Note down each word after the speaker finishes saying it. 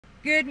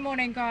Good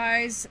morning,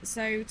 guys.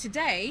 So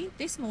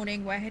this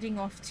morning, we're heading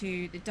off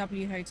to the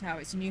W Hotel.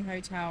 It's a new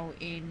hotel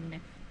in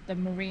the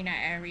Marina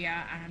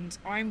area, and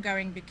I'm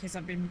going because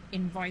I've been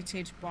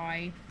invited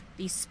by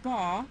the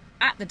spa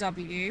at the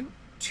W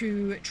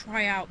to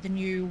try out the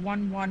new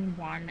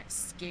 111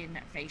 skin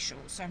facial.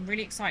 So I'm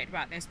really excited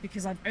about this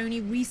because I've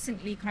only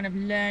recently kind of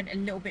learned a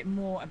little bit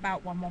more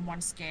about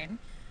 111 skin.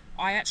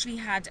 I actually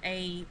had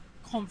a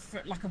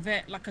conference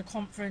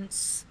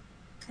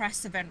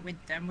press event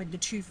with them, with the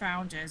two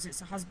founders.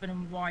 It's a husband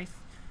and wife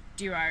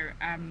duo,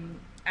 and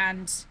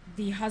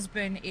the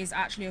husband is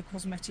actually a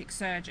cosmetic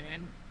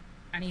surgeon,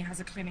 and he has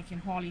a clinic in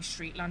Harley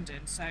Street,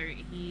 London. So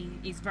he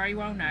is very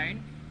well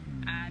known,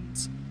 and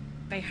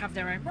they have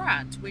their own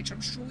brand, which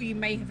I'm sure you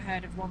may have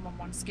heard of,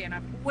 111 Skin.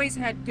 I've always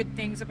heard good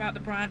things about the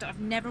brand. I've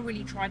never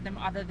really tried them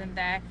other than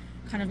their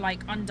kind of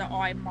like under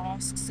eye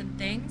masks and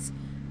things.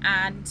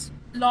 And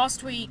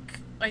last week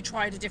I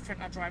tried a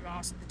different under eye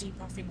mask, the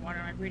depuffing one,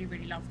 and I really,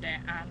 really loved it.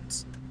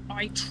 And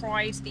I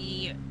tried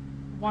the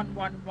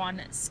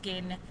 111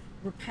 Skin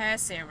Repair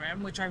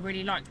Serum, which I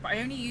really liked, but I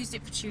only used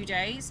it for 2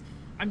 days.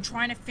 I'm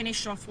trying to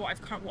finish off what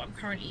I'm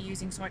currently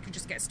using so I can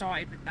just get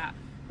started with that.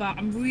 But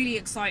I'm really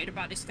excited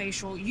about this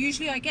facial.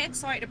 Usually I get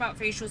excited about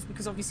facials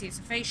because obviously it's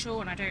a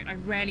facial and I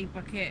rarely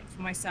book it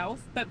for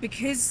myself. But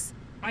because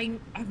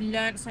I've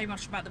learned so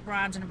much about the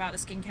brand and about the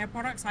skincare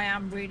products, I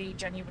am really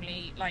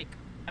genuinely like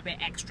a bit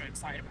extra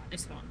excited about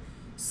this one.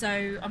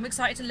 So I'm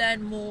excited to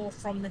learn more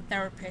from the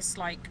therapist,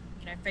 like,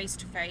 face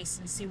to face,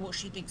 and see what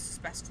she thinks is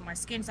best for my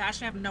skin. So I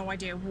actually have no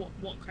idea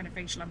what kind of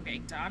facial I'm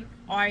getting done.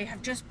 I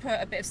have just put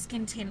a bit of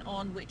skin tint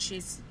on, which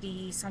is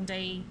the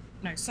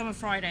Summer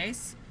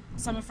Fridays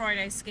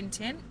skin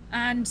tint,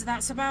 and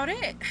that's about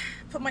it.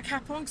 Put my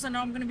cap on because I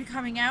know I'm going to be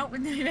coming out with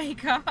no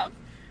makeup,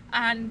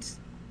 and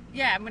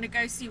yeah, I'm going to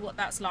go see what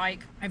that's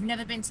like. I've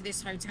never been to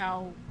this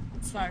hotel,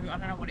 so I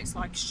don't know what it's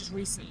like. It's just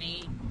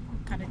recently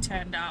kind of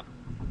turned up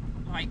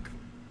like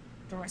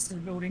the rest of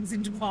the buildings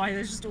in Dubai.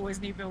 There's just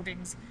always new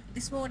buildings.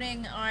 This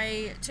morning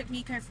I took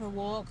Nico for a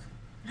walk,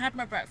 had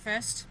my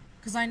breakfast,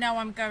 because I know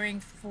I'm going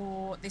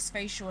for this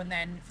facial, and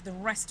then for the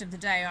rest of the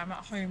day I'm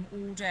at home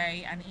all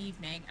day and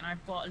evening, and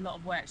I've got a lot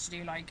of work to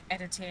do, like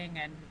editing,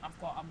 and I've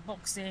got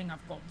unboxing,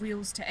 I've got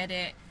reels to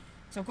edit.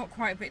 So I've got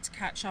quite a bit to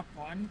catch up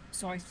on.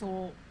 So I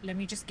thought, let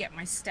me just get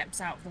my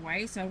steps out of the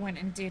way. So I went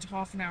and did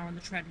half an hour on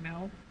the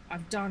treadmill.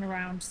 I've done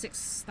around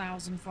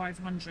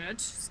 6,500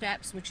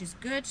 steps, which is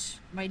good.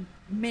 My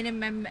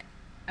minimum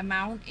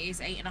amount is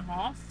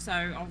 8.5, so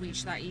I'll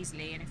reach that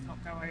easily, and if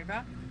not, go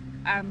over.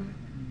 Um,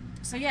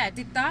 so yeah,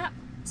 did that.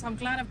 So I'm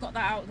glad I've got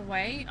that out of the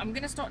way. I'm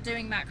gonna start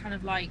doing that kind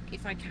of like,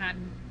 if I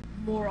can,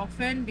 more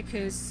often,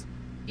 because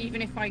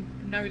even if I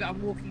know that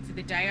I'm walking for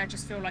the day, I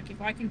just feel like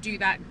if I can do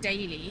that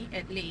daily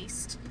at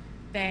least,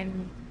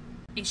 then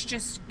it's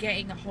just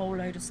getting a whole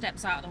load of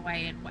steps out of the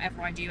way, and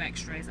whatever I do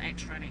extra is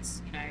extra, and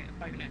it's, a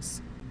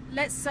bonus.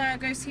 Let's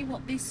go see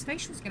what this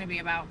facial is going to be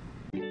about.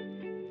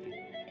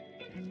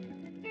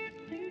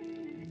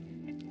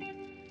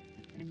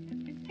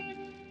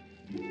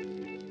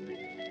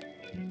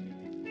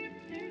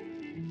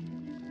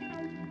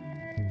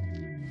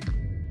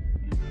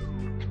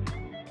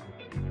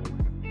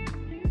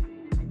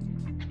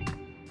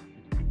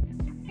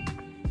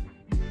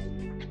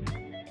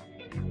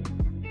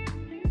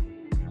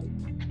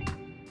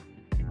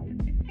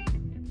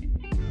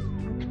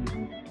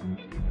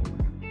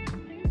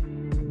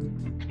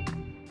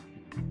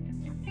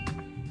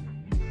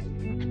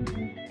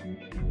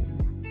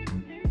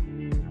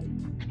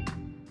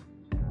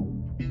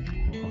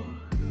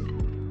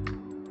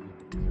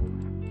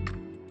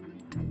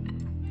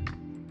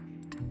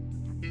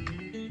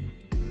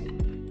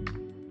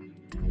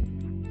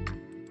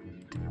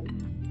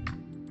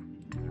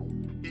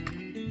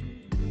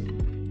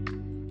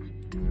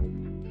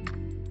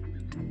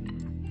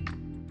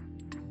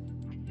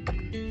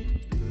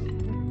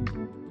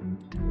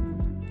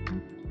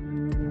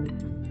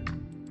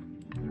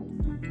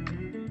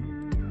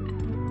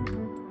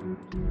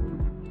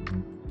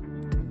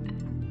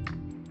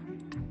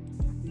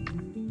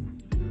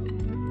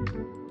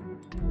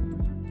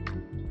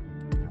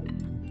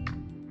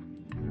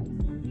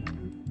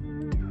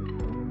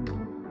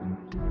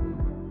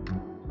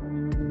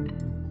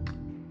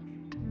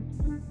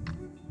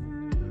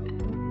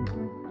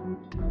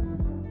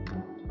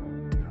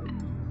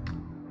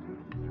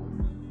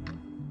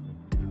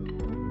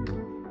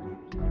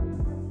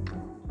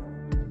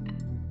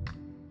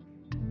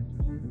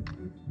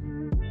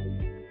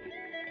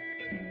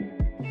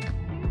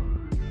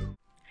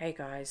 Hey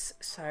guys,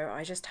 so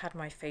I just had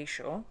my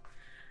facial,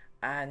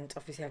 and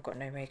obviously I've got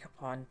no makeup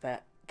on,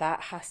 but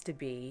that has to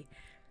be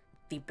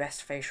the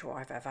best facial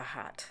I've ever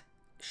had.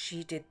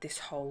 She did this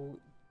whole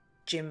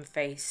gym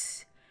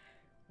face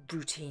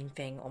routine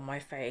thing on my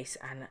face,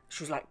 and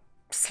she was like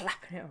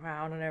slapping it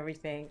around and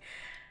everything,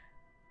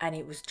 and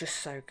it was just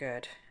so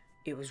good.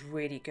 It was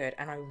really good,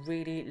 and I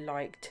really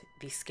liked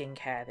the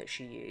skincare that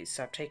she used.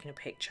 So I've taken a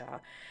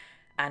picture,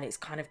 and it's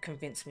kind of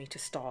convinced me to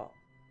start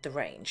the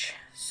range.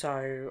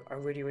 So I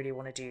really, really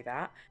want to do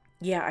that.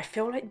 yeah, I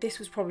feel like this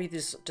was probably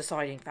the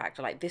deciding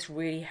factor. Like, this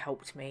really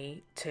helped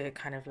me to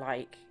kind of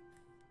like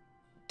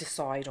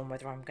decide on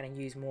whether I'm going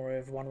to use more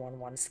of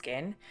 111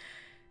 skin.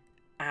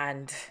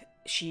 And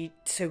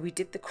so we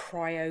did the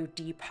cryo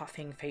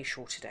depuffing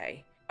facial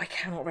today. I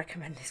cannot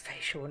recommend this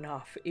facial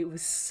enough. It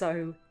was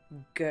so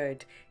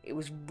good. It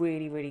was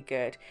really, really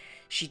good.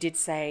 She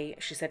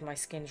said my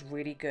skin's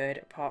really good,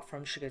 apart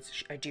from she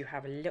goes, I do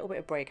have a little bit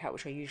of breakout,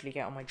 which I usually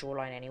get on my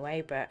jawline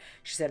anyway, but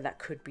she said that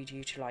could be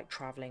due to like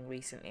traveling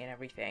recently and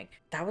everything.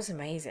 That was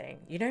amazing.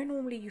 You know,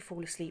 normally you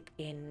fall asleep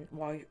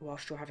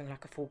whilst you're having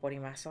like a full body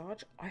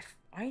massage.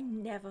 I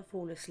never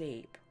fall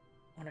asleep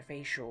on a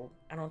facial,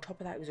 and on top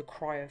of that it was a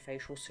cryo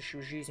facial, so she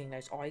was using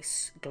those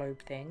ice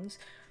globe things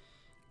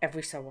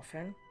every so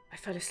often. I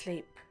fell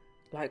asleep,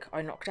 like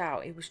I knocked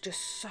out. It was just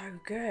so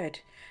good.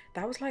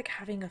 That was like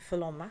having a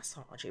full-on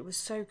massage. It was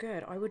so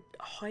good. I would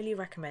highly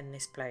recommend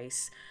this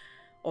place.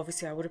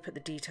 Obviously I would have put the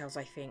details,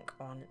 I think,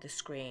 on the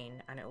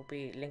screen, and it will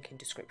be link in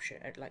description,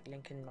 like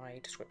link in my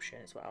description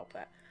as well.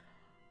 But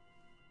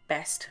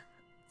best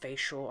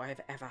facial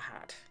I've ever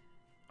had.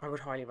 I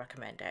would highly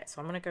recommend it.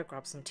 So I'm going to go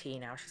grab some tea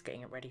now. She's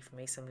getting it ready for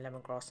me, some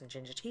lemongrass and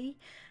ginger tea.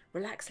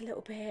 Relax a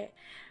little bit,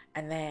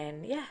 and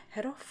then, yeah,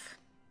 head off.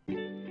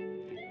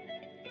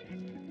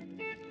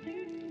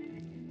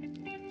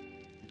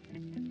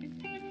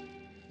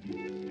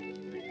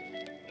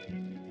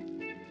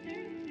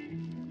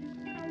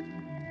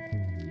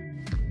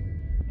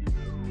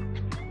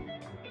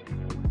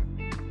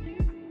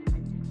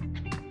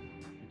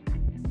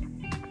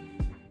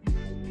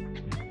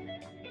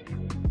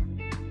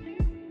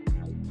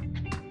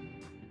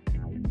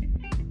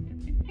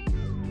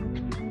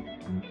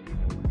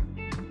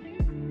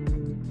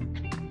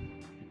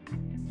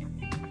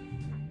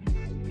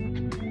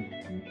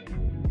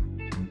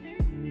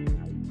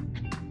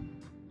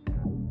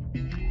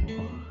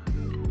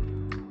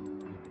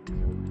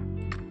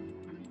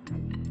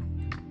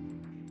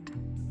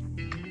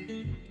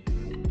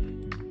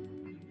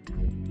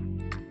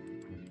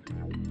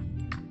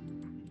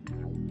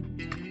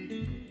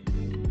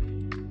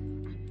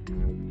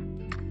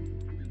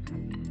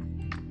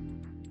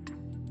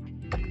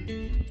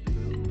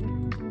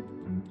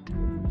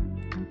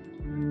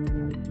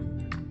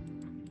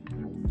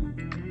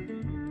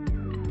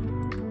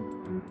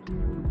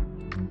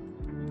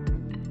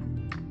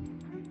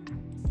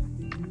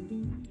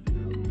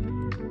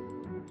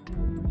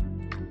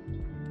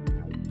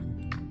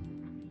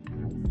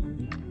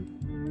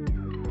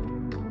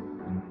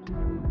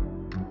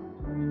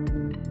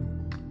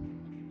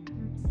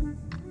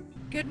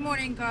 Good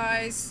morning,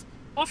 guys.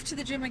 Off to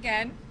the gym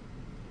again.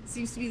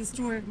 Seems to be the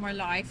story of my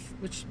life,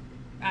 which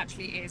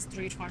actually is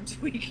 3 times a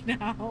week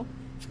now.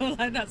 I feel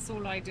like that's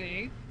all I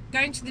do.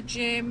 Going to the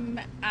gym,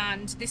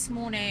 and this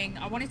morning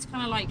I wanted to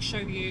kind of like show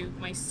you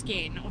my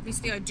skin.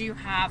 Obviously I do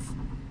have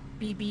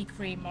BB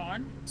cream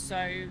on,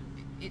 so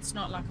it's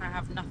not like I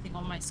have nothing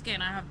on my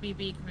skin. I have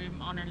BB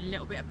cream on and a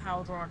little bit of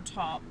powder on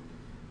top.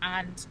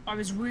 And I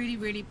was really,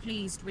 really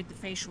pleased with the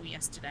facial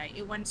yesterday.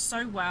 It went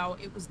so well.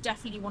 It was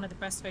definitely one of the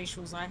best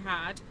facials I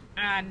had,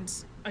 and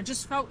I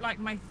just felt like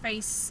my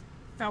face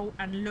felt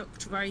and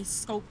looked very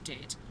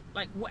sculpted.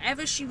 Like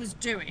whatever she was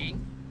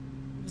doing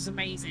was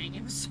amazing.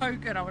 It was so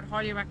good. I would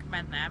highly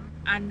recommend them.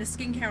 And the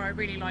skincare I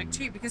really like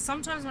too, because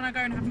sometimes when I go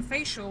and have a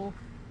facial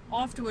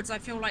afterwards I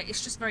feel like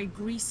it's just very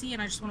greasy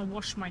and I just want to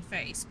wash my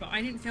face, but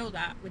I didn't feel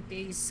that with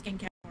these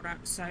skincare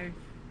products, so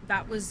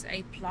that was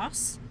a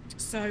plus.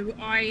 So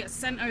I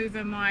sent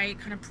over my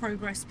kind of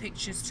progress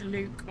pictures to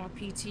Luke, our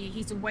PT.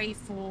 He's away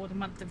for the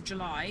month of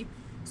July,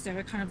 so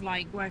we're kind of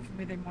like working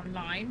with him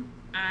online.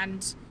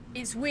 And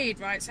it's weird,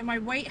 right? So my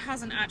weight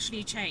hasn't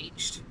actually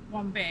changed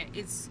one bit.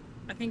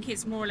 I think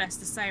it's more or less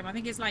the same. I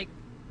think it's like,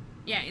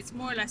 yeah, it's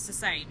more or less the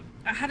same.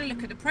 I had a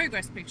look at the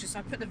progress picture, so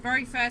I put the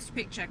very first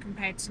picture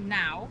compared to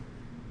now,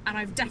 and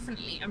I'm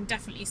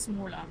definitely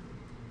smaller.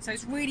 So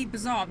it's really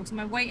bizarre because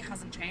my weight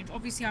hasn't changed.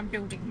 Obviously I'm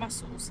building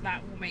muscle, so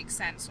that will make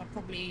sense. I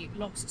probably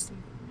lost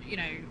some, you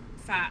know,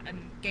 fat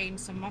and gained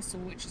some muscle,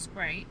 which is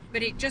great.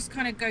 But it just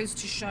kind of goes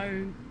to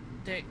show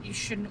that you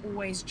shouldn't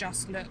always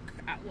just look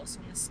at what's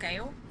on the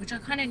scale, which I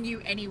kind of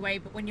knew anyway,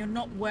 but when you're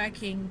not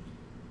working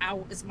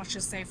out as much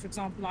as, say, for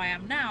example, I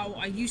am now,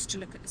 I used to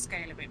look at the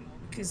scale a bit more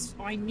because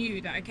I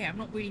knew that, okay, I'm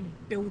not really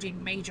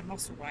building major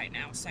muscle right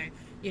now. So,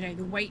 you know,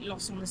 the weight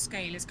loss on the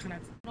scale is kind of,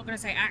 I'm not going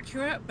to say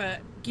accurate,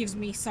 but gives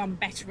me some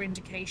better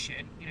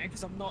indication, you know,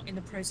 because I'm not in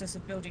the process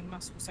of building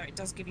muscle. So it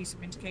does give you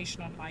some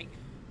indication on like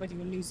whether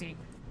you're losing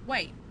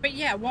weight. But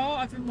yeah, while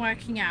I've been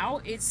working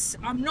out,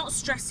 I'm not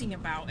stressing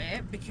about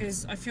it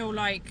because I feel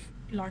like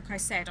I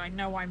said, I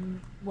know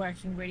I'm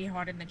working really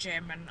hard in the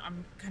gym and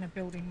I'm kind of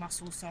building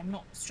muscle, so I'm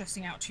not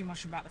stressing out too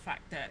much about the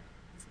fact that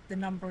the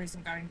number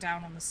isn't going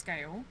down on the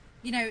scale.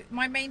 You know,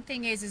 my main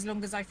thing is, as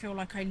long as I feel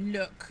like I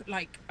look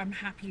like I'm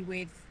happy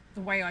with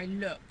the way I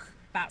look,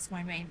 that's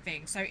my main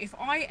thing. So if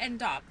I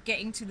end up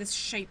getting to the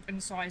shape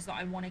and size that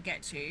I want to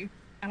get to,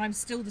 and I'm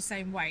still the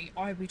same weight,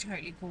 I'd be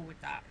totally cool with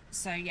that.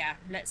 So yeah,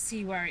 let's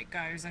see where it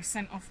goes. I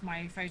sent off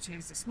my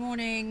photos this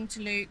morning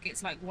to Luke.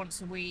 It's like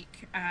once a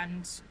week,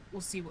 and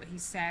we'll see what he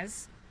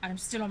says. And I'm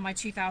still on my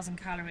 2,000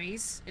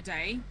 calories a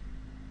day.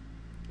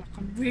 Like,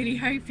 I'm really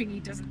hoping he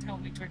doesn't tell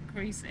me to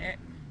increase it,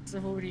 because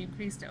I've already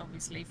increased it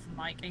obviously from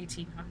like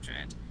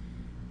 1,800.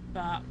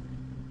 But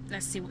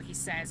let's see what he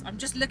says. I'm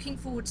just looking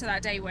forward to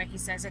that day where he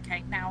says,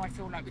 okay, now I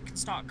feel like we can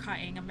start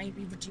cutting and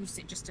maybe reduce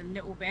it just a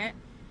little bit,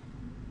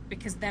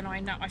 because then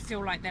I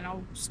feel like then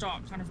I'll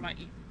start kind of like,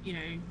 you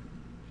know,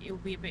 it'll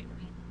be a bit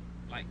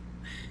like,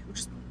 it'll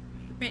just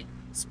a bit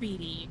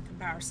speedy in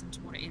comparison to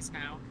what it is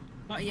now.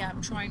 But yeah,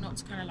 I'm trying not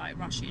to kind of like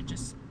rush it,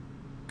 just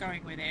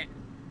going with it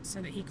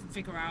so that he can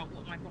figure out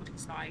what my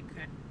body's like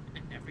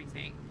and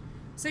everything.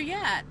 So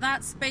yeah,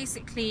 that's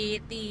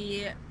basically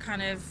the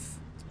kind of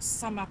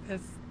sum up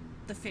of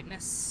the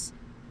fitness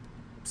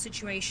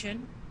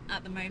situation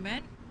at the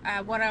moment.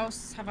 What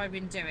else have I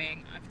been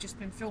doing? I've just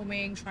been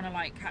filming, trying to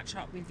like catch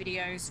up with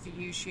videos for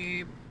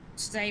YouTube.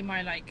 Today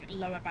my like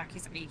lower back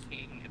is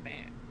aching a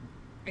bit.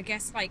 I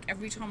guess like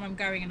every time I'm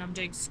going and I'm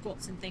doing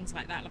squats and things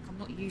like that, like I'm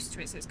not used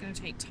to it, so it's going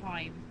to take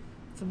time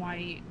for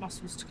my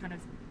muscles to kind of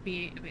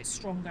be a bit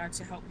stronger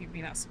to help give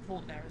me that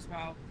support there as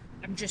well.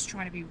 I'm just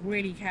trying to be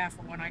really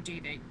careful when I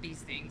do these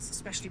things,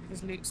 especially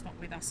because Luke's not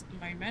with us at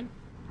the moment.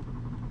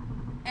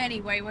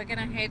 Anyway, we're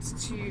gonna head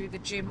to the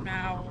gym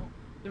now.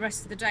 The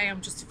rest of the day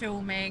I'm just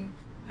filming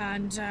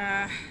and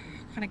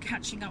kind of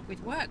catching up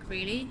with work,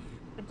 really.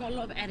 I've got a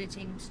lot of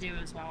editing to do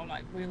as well,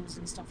 like reels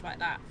and stuff like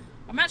that.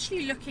 I'm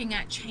actually looking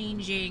at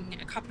changing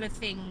a couple of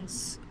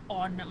things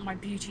on my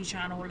beauty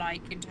channel,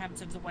 like in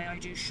terms of the way I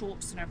do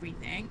shorts and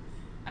everything,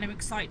 and I'm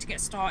excited to get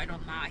started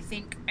on that. I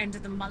think end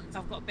of the month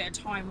I've got a bit of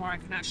time where I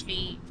can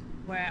actually,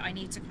 where I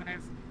need to kind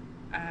of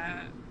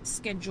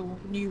schedule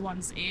new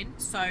ones in,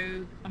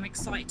 so I'm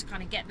excited to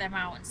kind of get them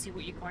out and see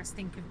what you guys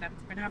think of them.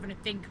 I've been having to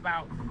think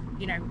about,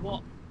 you know,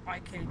 what I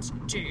could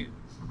do.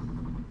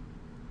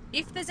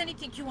 If there's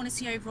anything you want to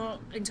see over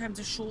in terms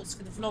of shorts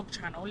for the vlog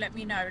channel, let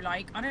me know.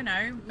 Like, I don't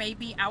know,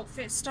 maybe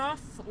outfit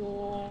stuff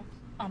or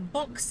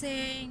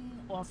unboxing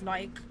of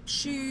like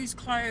shoes,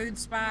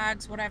 clothes,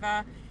 bags,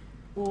 whatever.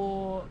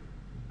 Or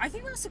I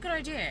think that's a good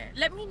idea.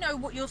 Let me know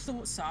what your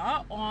thoughts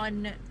are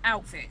on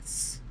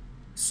outfits,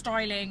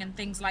 styling and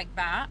things like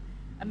that,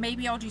 and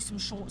maybe I'll do some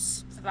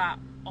shorts for that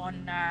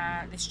on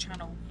this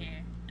channel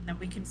here, and then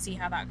we can see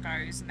how that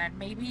goes, and then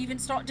maybe even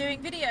start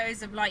doing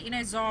videos of like, you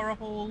know, Zara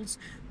hauls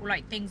or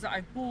like things that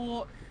I've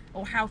bought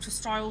or how to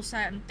style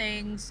certain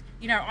things.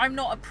 You know, I'm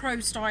not a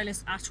pro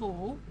stylist at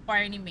all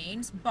by any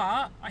means,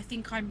 but I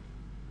think I'm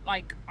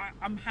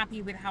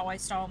happy with how I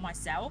style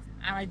myself,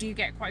 and I do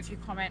get quite a few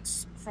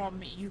comments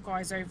from you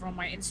guys over on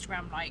my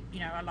Instagram, like,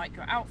 you know, I like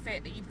your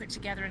outfit that you put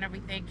together and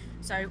everything.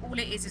 So all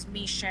it is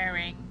me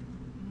sharing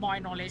my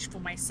knowledge for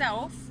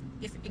myself,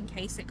 if in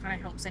case it kind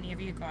of helps any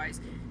of you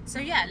guys. So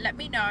yeah, let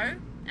me know,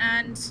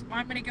 and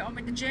I'm gonna get on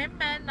with the gym,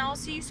 and I'll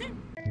see you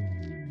soon.